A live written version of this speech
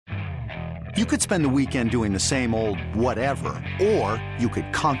You could spend the weekend doing the same old whatever, or you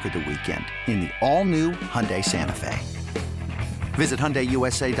could conquer the weekend in the all-new Hyundai Santa Fe. Visit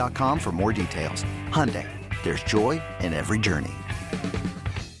HyundaiUSA.com for more details. Hyundai, there's joy in every journey.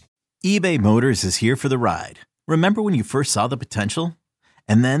 eBay Motors is here for the ride. Remember when you first saw the potential?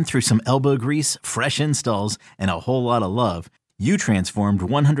 And then through some elbow grease, fresh installs, and a whole lot of love, you transformed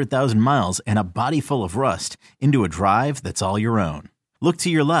 100,000 miles and a body full of rust into a drive that's all your own. Look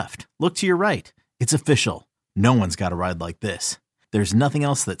to your left. Look to your right. It's official. No one's got a ride like this. There's nothing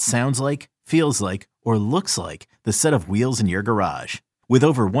else that sounds like, feels like, or looks like the set of wheels in your garage. With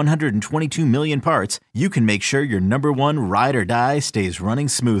over 122 million parts, you can make sure your number one ride or die stays running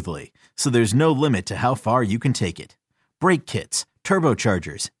smoothly. So there's no limit to how far you can take it. Brake kits,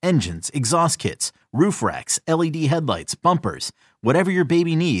 turbochargers, engines, exhaust kits, roof racks, LED headlights, bumpers, whatever your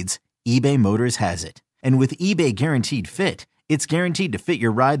baby needs, eBay Motors has it. And with eBay Guaranteed Fit, it's guaranteed to fit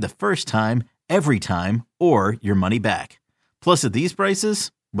your ride the first time, every time, or your money back. Plus, at these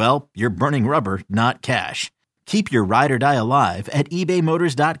prices, well, you're burning rubber, not cash. Keep your ride or die alive at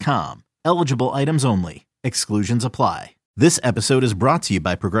ebaymotors.com. Eligible items only. Exclusions apply. This episode is brought to you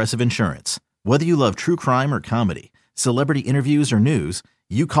by Progressive Insurance. Whether you love true crime or comedy, celebrity interviews or news,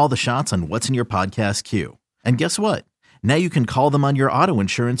 you call the shots on what's in your podcast queue. And guess what? Now you can call them on your auto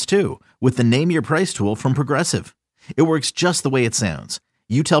insurance too with the Name Your Price tool from Progressive. It works just the way it sounds.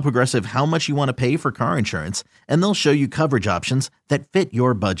 You tell Progressive how much you want to pay for car insurance, and they'll show you coverage options that fit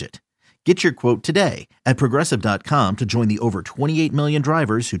your budget. Get your quote today at Progressive.com to join the over 28 million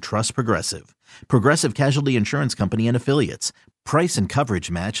drivers who trust Progressive. Progressive Casualty Insurance Company and Affiliates. Price and coverage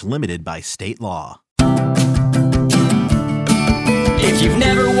match limited by state law. If you've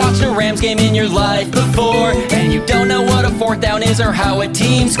never watched a Rams game in your life before, and you don't know what a fourth down is or how a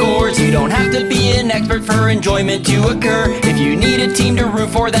team scores, you don't have to be an expert for enjoyment to occur. If you need a team to root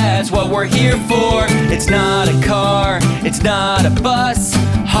for, that's what we're here for. It's not a car, it's not a bus.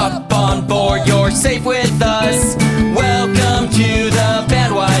 Hop on board, you're safe with us. Welcome to the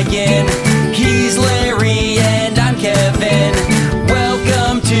bandwagon. He's Larry and I'm Kevin.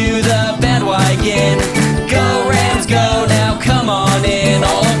 Welcome to the bandwagon. Go Rams, go now, come on in,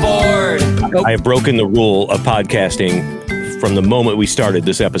 all aboard. I have broken the rule of podcasting from the moment we started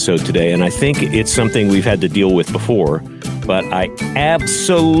this episode today, and I think it's something we've had to deal with before, but I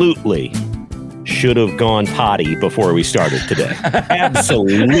absolutely should have gone potty before we started today.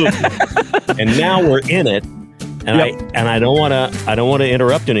 Absolutely. And now we're in it. And I don't want to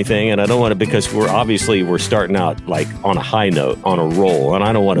interrupt anything, and I don't want to, because we're starting out like on a high note, on a roll, and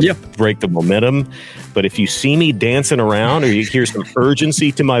I don't want to break the momentum. But if you see me dancing around or you hear some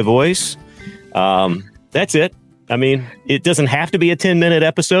urgency to my voice, that's it. I mean, it doesn't have to be a 10-minute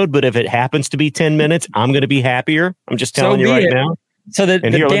episode, but if it happens to be 10 minutes, I'm going to be happier. I'm just telling you right now. So the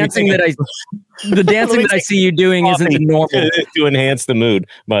dancing that I see you doing isn't the normal to enhance the mood.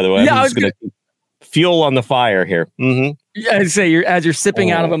 By the way, I'm just going to fuel on the fire here. Mm-hmm. Yeah, I'd say you're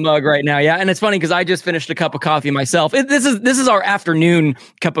sipping out of a mug right now. Yeah. And it's funny because I just finished a cup of coffee myself. This is our afternoon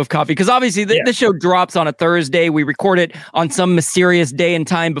cup of coffee, because obviously this show drops on a Thursday. We record it on some mysterious day and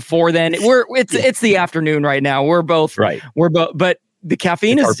time before then. It's the afternoon right now. We're both right. But the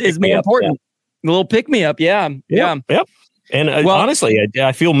caffeine is more important. A little pick me up. Yeah. Yep. And honestly,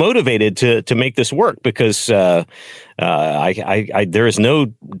 I feel motivated to make this work, because there is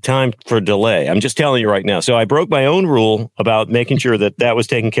no time for delay. I'm just telling you right now. So I broke my own rule about making sure that was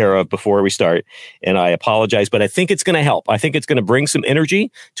taken care of before we start, and I apologize. But I think it's going to help. I think it's going to bring some enery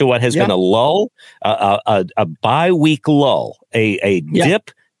to what has been a lull, a bi-week lull, a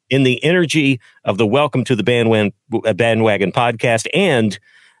dip in the energy of the Welcome to the Bandwagon podcast, and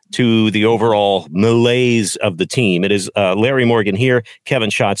to the overall malaise of the team. It is Larry Morgan here, Kevin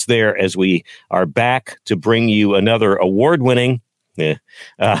Schatz there, as we are back to bring you another award-winning. If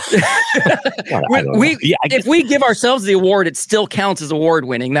we give ourselves the award, it still counts as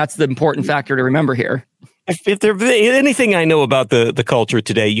award-winning. That's the important factor to remember here. If there's anything I know about the culture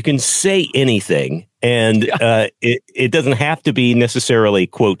today, you can say anything, and it doesn't have to be necessarily,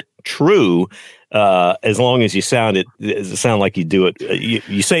 quote, true, as long as you sound like you do it.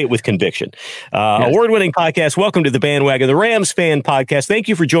 You say it with conviction. Award-winning podcast. Welcome to the Bandwagon, the Rams fan podcast. Thank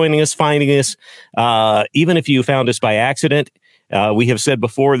you for joining us, finding us. Even if you found us by accident, we have said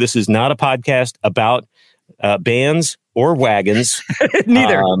before, this is not a podcast about bands or wagons.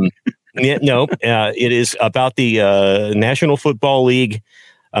 Neither. It is about the National Football League,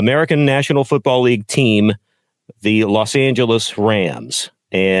 American National Football League team, the Los Angeles Rams.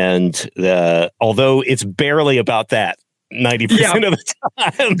 And although it's barely about that, 90% of the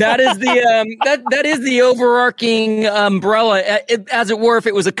time. That is the that is the overarching umbrella, as it were. If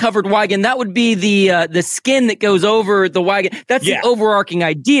it was a covered wagon, that would be the skin that goes over the wagon. That's the overarching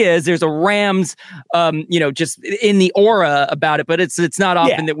idea. Is there's a Rams, just in the aura about it, but it's not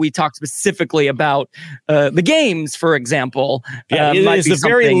often that we talk specifically about the games, for example. Yeah, it is a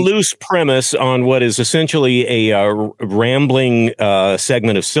very loose premise on what is essentially a rambling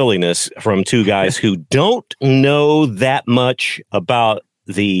segment of silliness from two guys who don't know that much about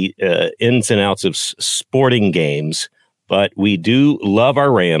the ins and outs of sporting games, but we do love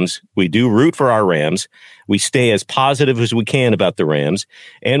our Rams. We do root for our Rams. We stay as positive as we can about the Rams,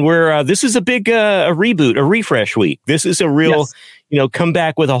 and this is a big a reboot, a refresh week. This is a real, come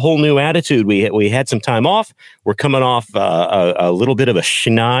back with a whole new attitude. We had some time off. We're coming off a little bit of a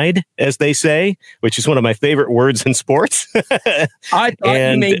schneid, as they say, which is one of my favorite words in sports. I thought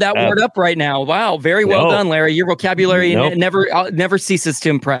you made that word up right now. Wow, very well done, Larry. Your vocabulary never ceases to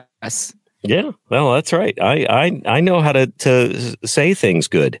impress. Yeah, well, that's right. I know how to say things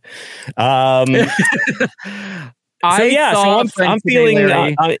good. I'm feeling.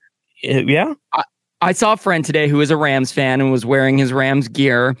 I saw a friend today who is a Rams fan and was wearing his Rams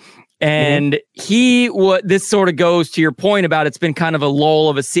gear. And this sort of goes to your point about it's been kind of a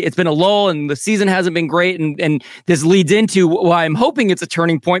lull it's been a lull and the season hasn't been great. And this leads into why I'm hoping it's a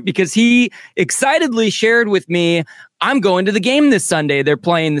turning point, because he excitedly shared with me, I'm going to the game this Sunday. They're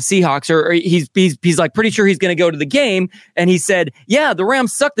playing the Seahawks, or he's like pretty sure he's going to go to the game. And he said, yeah, the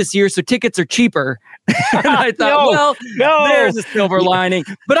Rams suck this year, so tickets are cheaper. And I thought, there's a silver lining,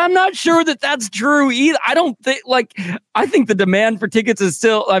 but I'm not sure that that's true either. I don't think I think the demand for tickets is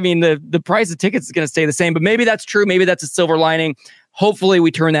still, the price of tickets is going to stay the same, but maybe that's true. Maybe that's a silver lining. Hopefully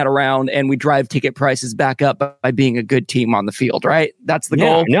we turn that around and we drive ticket prices back up by being a good team on the field, right? That's the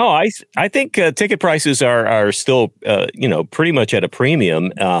goal. No, I think ticket prices are still, pretty much at a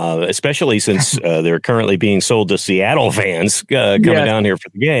premium, especially since they're currently being sold to Seattle fans coming down here for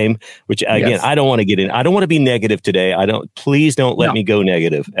the game, which again, I don't want to get in. I don't want to be negative today. Please don't let me go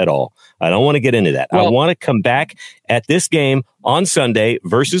negative at all. I don't want to get into that. I want to come back at this game on Sunday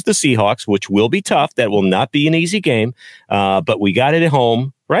versus the Seahawks, which will be tough. That will not be an easy game, but we got it at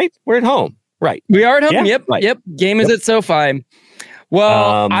home, right? We're at home, right? We are at home. Yeah, yep. Game is at SoFi.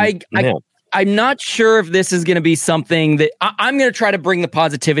 Well, I'm not sure if this is going to be something that I'm going to try to bring the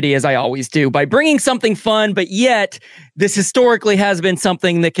positivity, as I always do, by bringing something fun, but yet this historically has been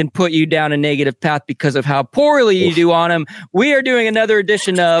something that can put you down a negative path because of how poorly you do on them. We are doing another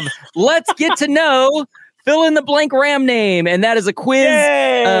edition of Let's Get to Know Fill in the Blank Ram Name, and that is a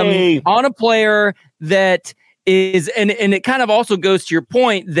quiz on a player that is, and it kind of also goes to your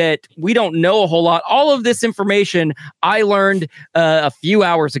point that we don't know a whole lot. All of this information I learned a few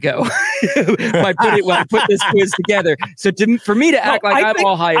hours ago when I put this quiz together. So for me to act I'm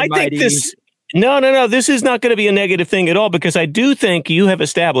all high and mighty. No. This is not going to be a negative thing at all, because I do think you have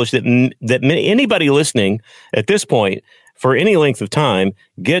established that anybody listening at this point for any length of time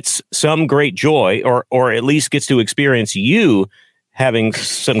gets some great joy, or at least gets to experience you having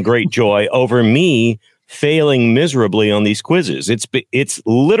some great joy over me failing miserably on these quizzes. It's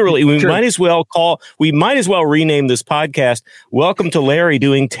literally, we might as well rename this podcast Welcome to Larry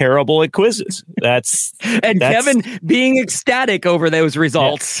Doing Terrible at Quizzes. That's Kevin being ecstatic over those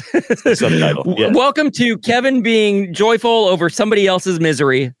results. Subtitle. Yes. Welcome to Kevin being joyful over somebody else's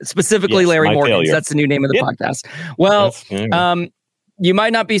misery, specifically Larry Morgan's. Failure. That's the new name of the podcast. Well, you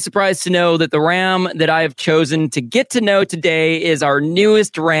might not be surprised to know that the Ram that I have chosen to get to know today is our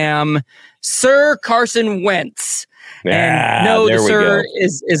newest Ram, Sir Carson Wentz. And no, the Sir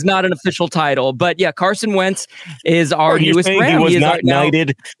is not an official title, but yeah, Carson Wentz is our newest Ram. He was not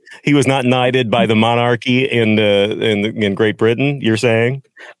knighted. He was not knighted by the monarchy in Great Britain. You're saying?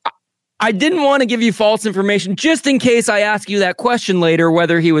 I didn't want to give you false information just in case I ask you that question later,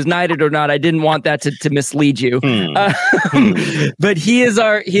 whether he was knighted or not. I didn't want that to mislead you. But he is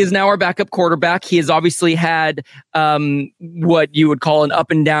now our backup quarterback. He has obviously had what you would call an up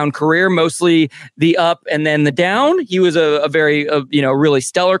and down career, mostly the up and then the down. He was a very really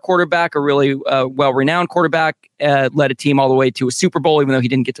stellar quarterback, a really well-renowned quarterback. Led a team all the way to a Super Bowl, even though he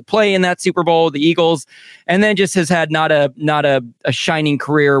didn't get to play in that Super Bowl, the Eagles, and then just has had not a shining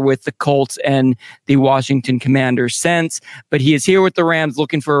career with the Colts and the Washington Commanders since. But he is here with the Rams,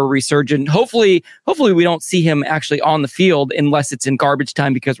 looking for a resurgence. Hopefully we don't see him actually on the field unless it's in garbage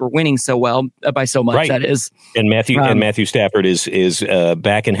time, because we're winning so well by so much. Right. That is, and Matthew Stafford is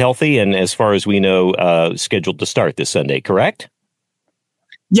back and healthy, and as far as we know, scheduled to start this Sunday. Correct?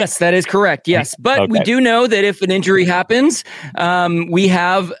 Yes, that is correct. Yes. But we do know that if an injury happens, we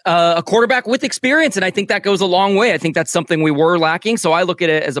have a quarterback with experience. And I think that goes a long way. I think that's something we were lacking. So I look at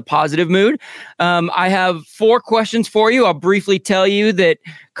it as a positive mood. I have 4 questions for you. I'll briefly tell you that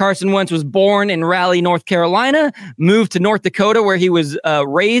Carson Wentz was born in Raleigh, North Carolina, moved to North Dakota, where he was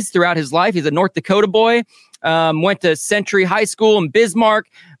raised throughout his life. He's a North Dakota boy, went to Century High School in Bismarck,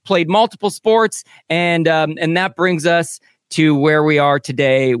 played multiple sports. And that brings us to where we are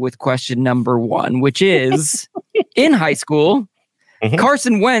today with question number 1, which is in high school,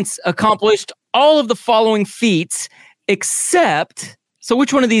 Carson Wentz accomplished all of the following feats except, so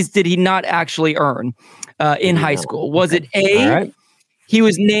which one of these did he not actually earn in high school? Was it A, he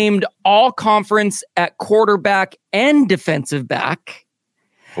was named all conference at quarterback and defensive back?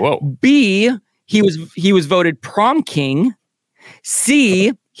 Whoa. B, he was voted prom king.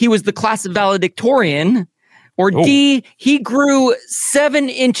 C, he was the class of valedictorian. Or D, he grew 7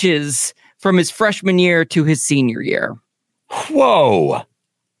 inches from his freshman year to his senior year. Whoa.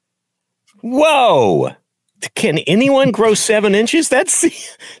 Can anyone grow 7 inches? That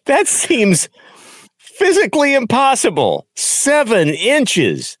seems physically impossible. 7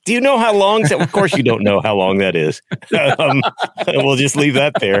 inches. Do you know how long that? Of course, you don't know how long that is. We'll just leave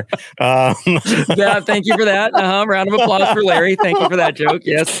that there. Yeah, thank you for that. Round of applause for Larry. Thank you for that joke.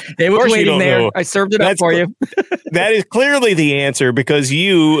 Yes, it was waiting there. Know. I served it up for you. That is clearly the answer because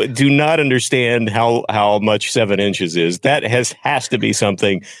you do not understand how much 7 inches is. That has to be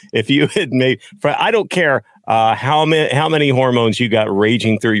something. If you had made, I don't care. How many hormones you got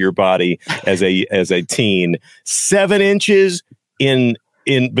raging through your body as a teen? 7 inches in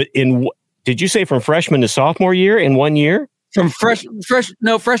did you say from freshman to sophomore year in 1 year? From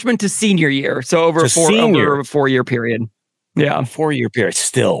freshman to senior year. So over a 4-year period. Yeah, 4-year period.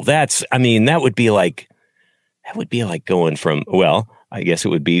 Still, that would be like going from, well, I guess it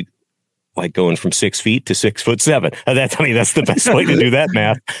would be like going from 6 feet to 6'7". That's the best way to do that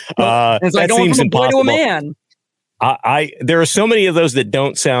math. It's like that going seems from a boy impossible. to a man. There are so many of those that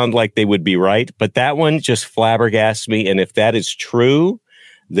don't sound like they would be right, but that one just flabbergasts me. And if that is true,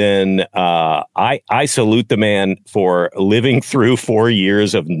 then I salute the man for living through 4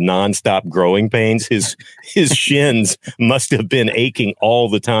 years of nonstop growing pains. His shins must have been aching all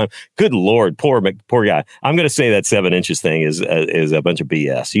the time. Good Lord, poor guy. I'm going to say that 7 inches thing is a bunch of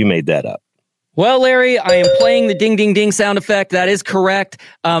BS. You made that up. Well, Larry, I am playing the ding, ding, ding sound effect. That is correct.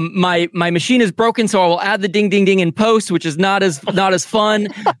 My machine is broken, so I will add the ding, ding, ding in post, which is not as fun.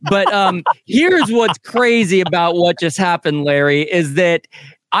 But here's what's crazy about what just happened, Larry, is that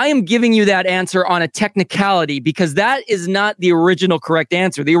I am giving you that answer on a technicality because that is not the original correct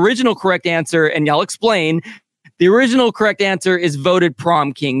answer. The original correct answer, and I'll explain, the original correct answer is voted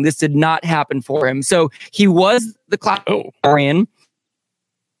prom king. This did not happen for him. So he was the class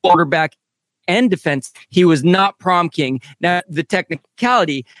quarterback and defense. He was not prom king. Now, the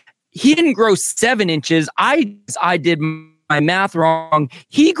technicality, he didn't grow 7 inches. I did my math wrong.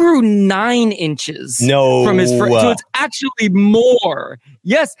 He grew 9 inches. From his so it's actually more.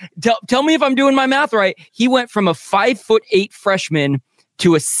 Yes. Tell me if I'm doing my math right. He went from a 5'8" freshman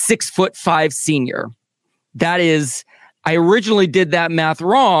to a 6'5" senior. That is, I originally did that math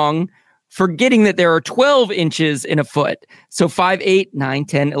wrong, forgetting that there are 12 inches in a foot. So 5'8", 9,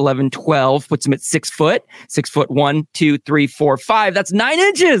 10, 11, 12 puts him at 6 foot. 6 foot 1, 2, 3, 4, 5. That's 9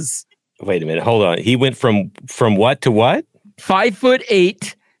 inches. Wait a minute. Hold on. He went from what to what?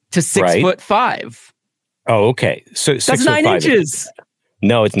 5'8" to 6'5". Oh, okay. So that's 9 inches.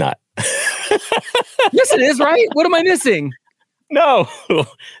 No, it's not. Yes, it is, right? What am I missing? No, no.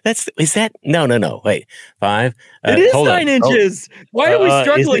 Wait, 5. It is 9 inches. Why are we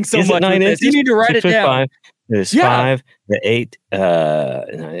struggling so much with this? You need to write it down. 5. There's 5, 8.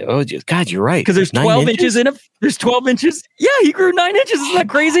 God, you're right. Because there's 12 inches in it. There's 12 inches. Yeah, he grew 9 inches. Isn't that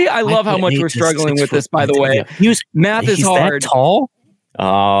crazy? I love how much we're struggling with this, by the way. Math is hard. That tall? We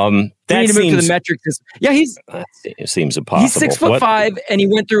need to move to the metric system. Yeah, it seems impossible. He's 6'5", and he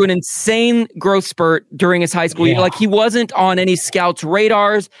went through an insane growth spurt during his high school year. Like he wasn't on any scouts'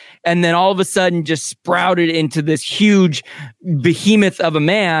 radars, and then all of a sudden just sprouted into this huge behemoth of a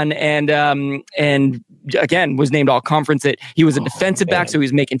man, and again was named all conference. He was a defensive back, so he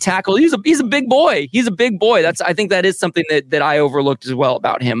was making tackle. He's a big boy. He's a big boy. I think that is something that I overlooked as well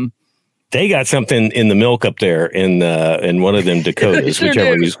about him. They got something in the milk up there in one of them Dakotas,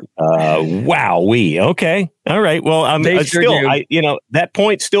 whichever is. Wowee. Okay. All right. Well, that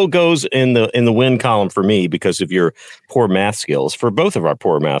point still goes in the win column for me because of your poor math skills. For both of our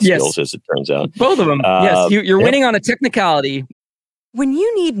poor math skills, as it turns out, both of them. Yes, you're winning on a technicality. When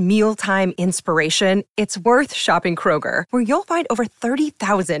you need mealtime inspiration, it's worth shopping Kroger, where you'll find over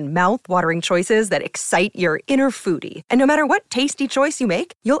 30,000 mouth-watering choices that excite your inner foodie. And no matter what tasty choice you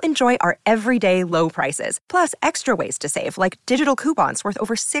make, you'll enjoy our everyday low prices, plus extra ways to save, like digital coupons worth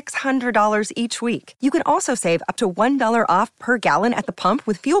over $600 each week. You can also save up to $1 off per gallon at the pump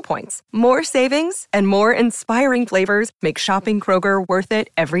with fuel points. More savings and more inspiring flavors make shopping Kroger worth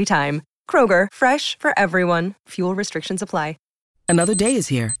it every time. Kroger, fresh for everyone. Fuel restrictions apply. Another day is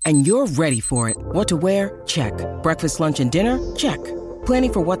here, and you're ready for it. What to wear? Check. Breakfast, lunch, and dinner? Check.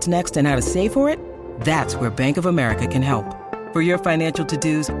 Planning for what's next and how to save for it? That's where Bank of America can help. For your financial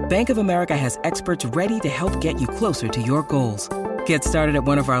to-dos, Bank of America has experts ready to help get you closer to your goals. Get started at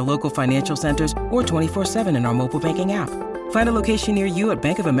one of our local financial centers or 24/7 in our mobile banking app. Find a location near you at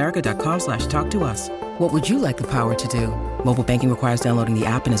bankofamerica.com/talktous. What would you like the power to do? Mobile banking requires downloading the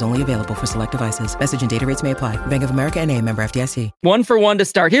app and is only available for select devices. Message and data rates may apply. Bank of America N.A., member FDIC. 1 for 1 to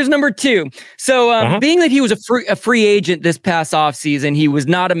start. Here's number 2. So being that he was a free agent this past offseason, he was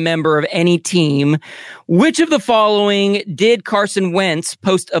not a member of any team. Which of the following did Carson Wentz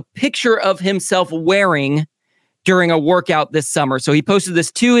post a picture of himself wearing during a workout this summer? So he posted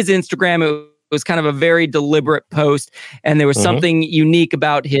this to his Instagram. It was kind of a very deliberate post, and there was something unique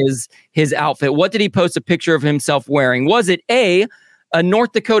about his outfit. What did he post a picture of himself wearing? Was it A, a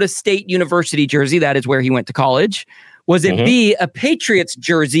North Dakota State University jersey? That is where he went to college. Was it B, a Patriots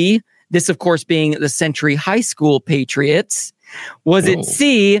jersey? This, of course, being the Century High School Patriots. Was it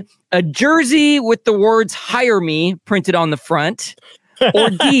C, a jersey with the words "Hire Me" printed on the front? Or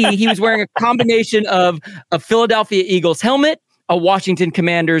D, he was wearing a combination of a Philadelphia Eagles helmet, a Washington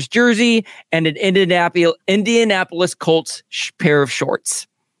Commanders jersey, and an Indianapolis Colts pair of shorts.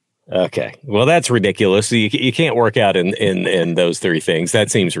 Okay. Well, that's ridiculous. You can't work out in those three things.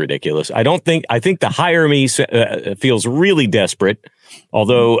 That seems ridiculous. I think the "Hire Me" feels really desperate,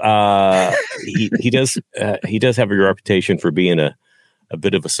 although he does have a reputation for being a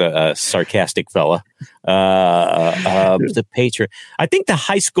bit of a sarcastic fella. The Patriot. I think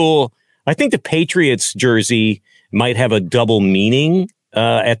the Patriots jersey might have a double meaning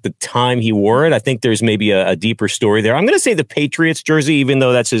at the time he wore it. I think there's maybe a deeper story there. I'm going to say the Patriots jersey, even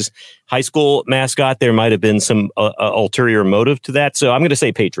though that's his high school mascot. There might have been some ulterior motive to that. So I'm going to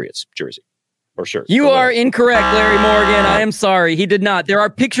say Patriots jersey or shirt. You are incorrect, Larry Morgan. I am sorry. He did not. There are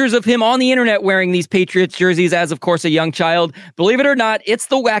pictures of him on the internet wearing these Patriots jerseys as, of course, a young child. Believe it or not, it's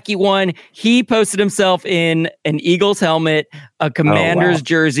the wacky one. He posted himself in an Eagles helmet, a Commanders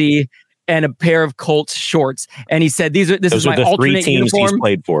jersey, and a pair of Colts shorts. And he said, those is my alternate teams uniform. He's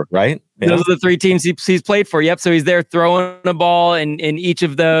played for, right? Yeah. Those are the 3 teams he's played for. Yep. So he's there throwing a ball in each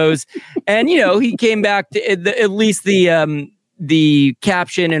of those. And, he came back to at least the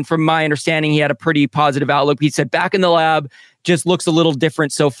caption. And from my understanding, he had a pretty positive outlook. He said, back in the lab, just looks a little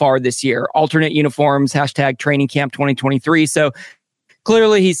different so far this year. Alternate uniforms, #training camp 2023. So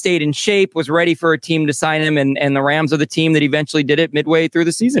clearly, he stayed in shape, was ready for a team to sign him, and the Rams are the team that eventually did it midway through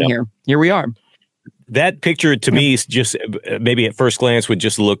the season here. Here we are. That picture, to me, is just maybe at first glance would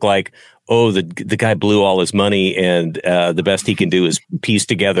just look like, oh, the guy blew all his money, and the best he can do is piece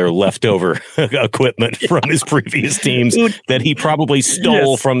together leftover equipment from his previous teams that he probably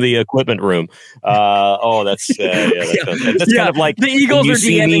stole from the equipment room. That's kind of like the Eagles are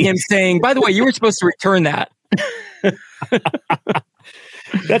DMing him saying, by the way, you were supposed to return that.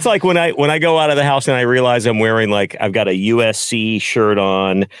 That's like when I go out of the house and I realize I'm wearing I've got a USC shirt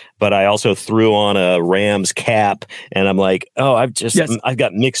on, but I also threw on a Rams cap, and I'm like, oh, I've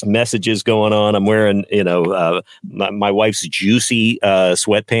got mixed messages going on. I'm wearing my wife's juicy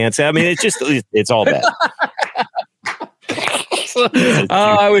sweatpants. I mean, it's all bad.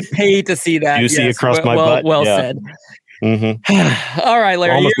 I would pay to see that. Juicy across my butt. Well said. Mm-hmm. All right,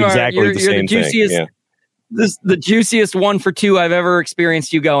 Larry, almost exactly the same the juiciest. Thing. Yeah. This is the juiciest 1 for 2 I've ever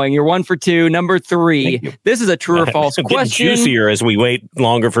experienced you going. You're 1 for 2. Number 3. This is a true or false question. Juicier as we wait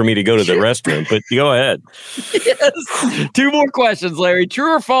longer for me to go to the restroom, but go ahead. Yes. 2 more questions, Larry.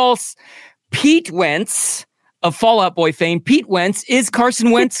 True or false? Pete Wentz of Fall Out Boy fame. Pete Wentz is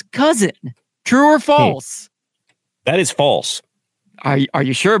Carson Wentz's cousin. True or false? That is false. Are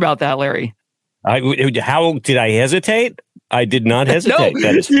you sure about that, Larry? How did I hesitate? I did not hesitate. No,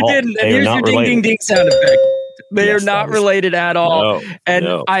 that is you false. didn't. And here's your ding, ding, ding sound effect. They are not related at all.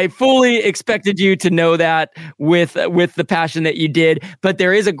 I fully expected you to know that with the passion that you did. But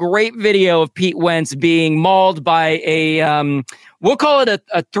there is a great video of Pete Wentz being mauled by a we'll call it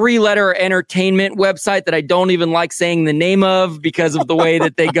a 3-letter entertainment website that I don't even like saying the name of because of the way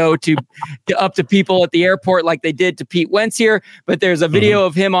that they go to up to people at the airport like they did to Pete Wentz here. But there's a video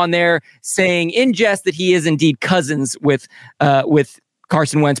of him on there saying in jest that he is indeed cousins with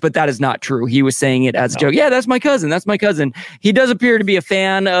Carson Wentz, but that is not true. He was saying it as a joke. Yeah, that's my cousin. That's my cousin. He does appear to be a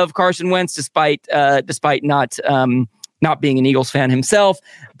fan of Carson Wentz despite not being an Eagles fan himself.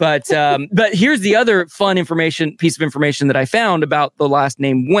 But here's the other fun piece of information that I found about the last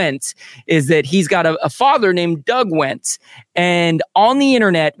name Wentz is that he's got a father named Doug Wentz. And on the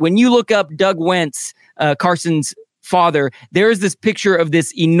internet, when you look up Doug Wentz, Carson's father, there's this picture of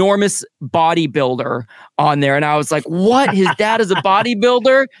this enormous bodybuilder on there. And I was like, what? His dad is a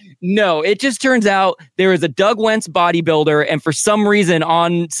bodybuilder? No, it just turns out there is a Doug Wentz bodybuilder. And for some reason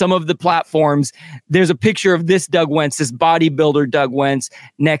on some of the platforms, there's a picture of this Doug Wentz, this bodybuilder Doug Wentz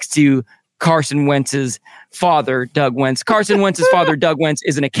next to Carson Wentz's father, Doug Wentz. Carson Wentz's father, Doug Wentz,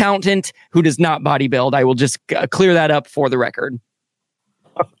 is an accountant who does not bodybuild. I will just clear that up for the record.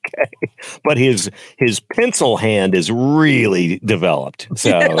 Okay, but his pencil hand is really developed.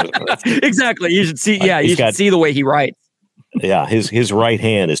 So exactly, you should see. Yeah, you should see the way he writes. Yeah, his right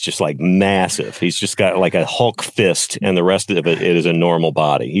hand is just like massive. He's just got like a Hulk fist, and the rest of it is a normal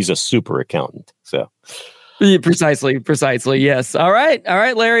body. He's a super accountant. So precisely. Yes. All right,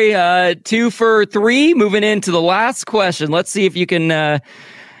 Larry. 2 for 3. Moving into the last question. Let's see if you can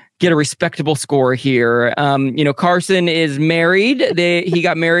get a respectable score here. Carson is married. He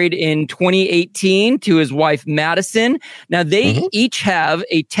got married in 2018 to his wife, Madison. Now, they each have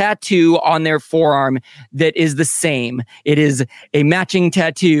a tattoo on their forearm that is the same. It is a matching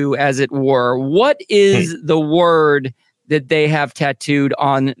tattoo, as it were. What is the word that they have tattooed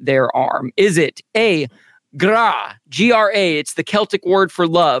on their arm? Is it A, gra, G-R-A, it's the Celtic word for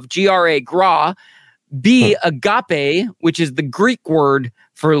love, G-R-A, gra. B, agape, which is the Greek word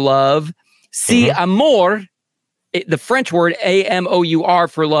for love. C, amor, the French word A-M-O-U-R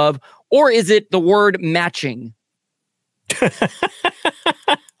for love. Or is it the word matching?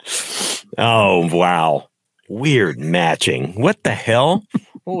 Oh, wow. Weird matching. What the hell?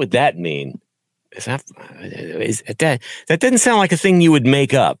 What would that mean? That doesn't sound like a thing you would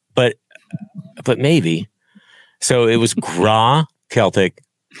make up, but maybe. So it was gra, Celtic,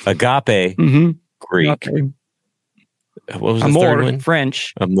 agape, Greek. Okay. What was the third one?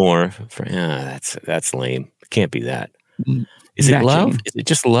 French. Amor. That's lame. It can't be that. Is it love? Is it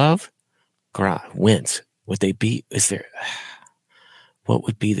just love? Wentz. Would they be? Is there? What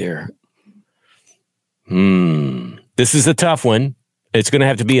would be there? This is a tough one. It's going to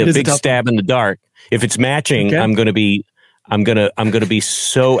have to be a big stab in the dark. If it's matching, I'm going to be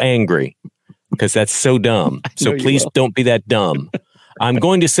so angry because that's so dumb. So please don't be that dumb. I'm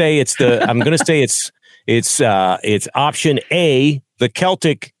going to say it's option A, the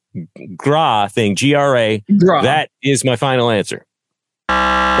Celtic gra thing, G-R-A. That is my final answer.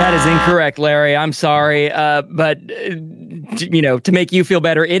 That is incorrect, Larry. I'm sorry. But to make you feel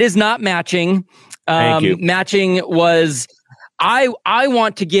better, it is not matching. Thank you. Matching was, I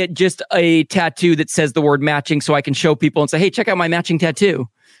want to get just a tattoo that says the word matching so I can show people and say, hey, check out my matching tattoo.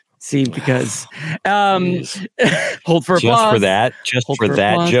 See, because hold for applause. Just for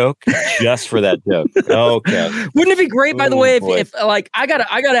that joke. Just for that joke. Okay. Wouldn't it be great, by the way, if I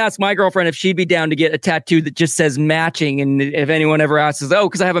gotta ask my girlfriend if she'd be down to get a tattoo that just says matching, and if anyone ever asks,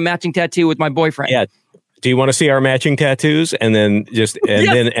 because I have a matching tattoo with my boyfriend. Yeah. Do you want to see our matching tattoos? And then just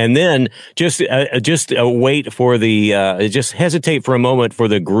wait for the just hesitate for a moment for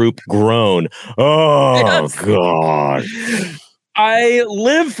the group groan. Oh God. I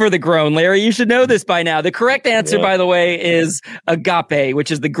live for the groan, Larry. You should know this by now. The correct answer, by the way, is agape, which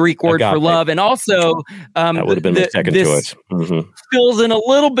is the Greek word for love. And also, that would have been the second choice. Fills in a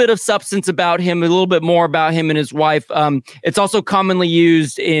little bit of substance about him, a little bit more about him and his wife. It's also commonly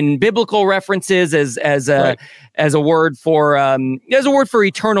used in biblical references as a word for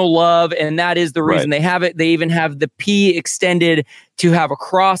eternal love, and that is the reason they have it. They even have the P extended to have a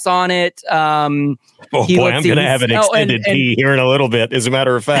cross on it. I'm going to have an extended P here in a little bit, as a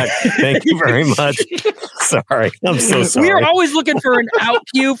matter of fact. Thank you very much. Sorry. I'm so sorry. We are always looking for an out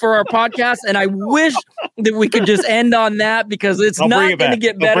cue for our podcast, and I wish that we could just end on that because it's not going to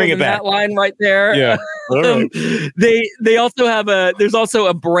get better than that line right there. Yeah. Right. They also have there's also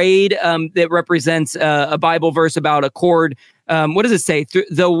a braid that represents a Bible verse about a cord what does it say?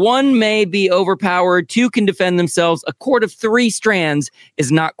 The one may be overpowered, two can defend themselves. A cord of 3 strands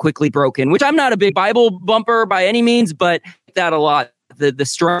is not quickly broken, which I'm not a big Bible bumper by any means, but that a lot. The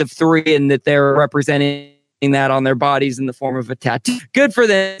strength of 3 and that they're representing that on their bodies in the form of a tattoo. Good for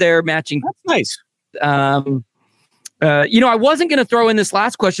them. They're matching. That's nice. I wasn't going to throw in this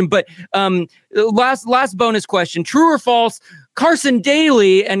last question, but last bonus question: true or false? Carson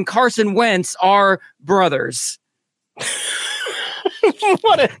Daly and Carson Wentz are brothers.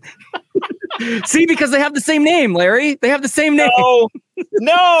 See, because they have the same name, Larry. They have the same name.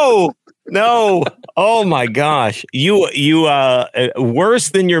 No. Oh my gosh. You worse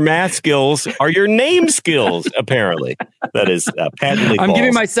than your math skills are your name skills, apparently. That is patently false. I'm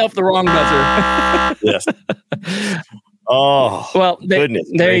giving myself the wrong buzzer. Yes. Oh, well, goodness.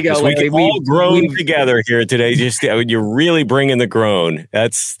 There you go, Larry. We've all grown together here today. Just you're really bringing the groan.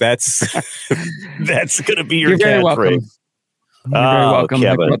 That's going to be your very welcome. You're very welcome,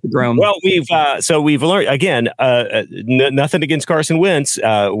 Kevin. Well, we've learned again. Nothing against Carson Wentz.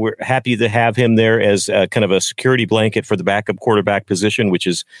 We're happy to have him there as kind of a security blanket for the backup quarterback position, which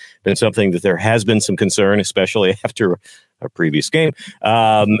has been something that there has been some concern, especially after a previous game.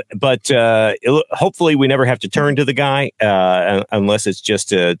 But hopefully, we never have to turn to the guy unless it's just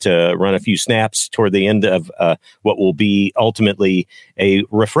to run a few snaps toward the end of what will be ultimately a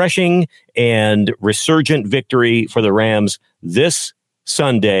refreshing and resurgent victory for the Rams this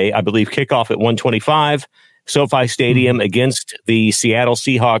Sunday. I believe kickoff at 1:25, SoFi Stadium against the Seattle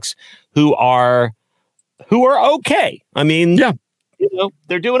Seahawks, who are okay. I mean, yeah.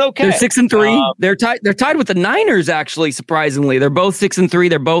 They're doing okay. They're 6-3. They're tied with the Niners, actually, surprisingly. They're both 6-3.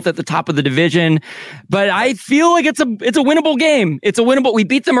 They're both at the top of the division. But I feel like it's a winnable game. It's a winnable. We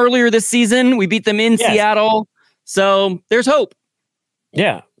beat them earlier this season. We beat them in Seattle. So there's hope.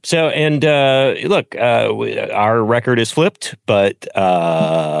 Yeah. So, and look, our record is flipped, but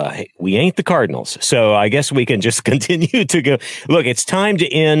we ain't the Cardinals. So I guess we can just continue to go. Look, it's time to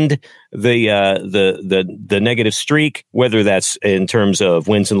end the negative streak, whether that's in terms of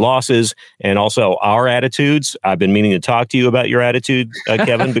wins and losses and also our attitudes. I've been meaning to talk to you about your attitude,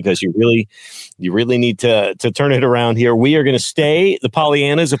 Kevin, because you really need to turn it around here. We are going to stay the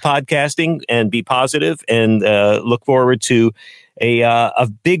Pollyannas of podcasting and be positive and look forward to a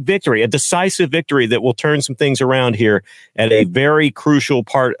big victory, a decisive victory that will turn some things around here at a very crucial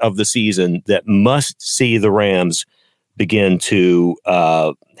part of the season that must see the Rams begin to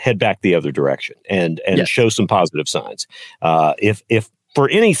head back the other direction and show some positive signs. If for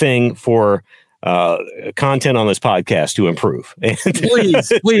anything, for content on this podcast to improve.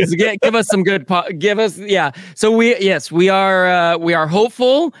 please give us some good So we are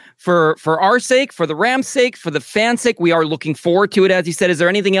hopeful for our sake, for the Rams' sake, for the fans' sake. We are looking forward to it, as you said. Is there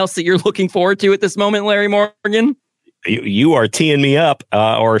anything else that you're looking forward to at this moment, Larry Morgan? You are teeing me up,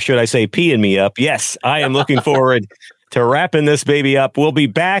 or should I say peeing me up? Yes, I am looking forward to wrapping this baby up. We'll be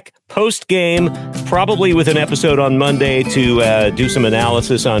back post-game, probably with an episode on Monday to do some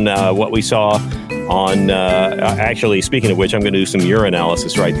analysis on what we saw on, actually, speaking of which, I'm going to do some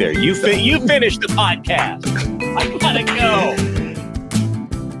urinalysis right there. You finished the podcast. I gotta go.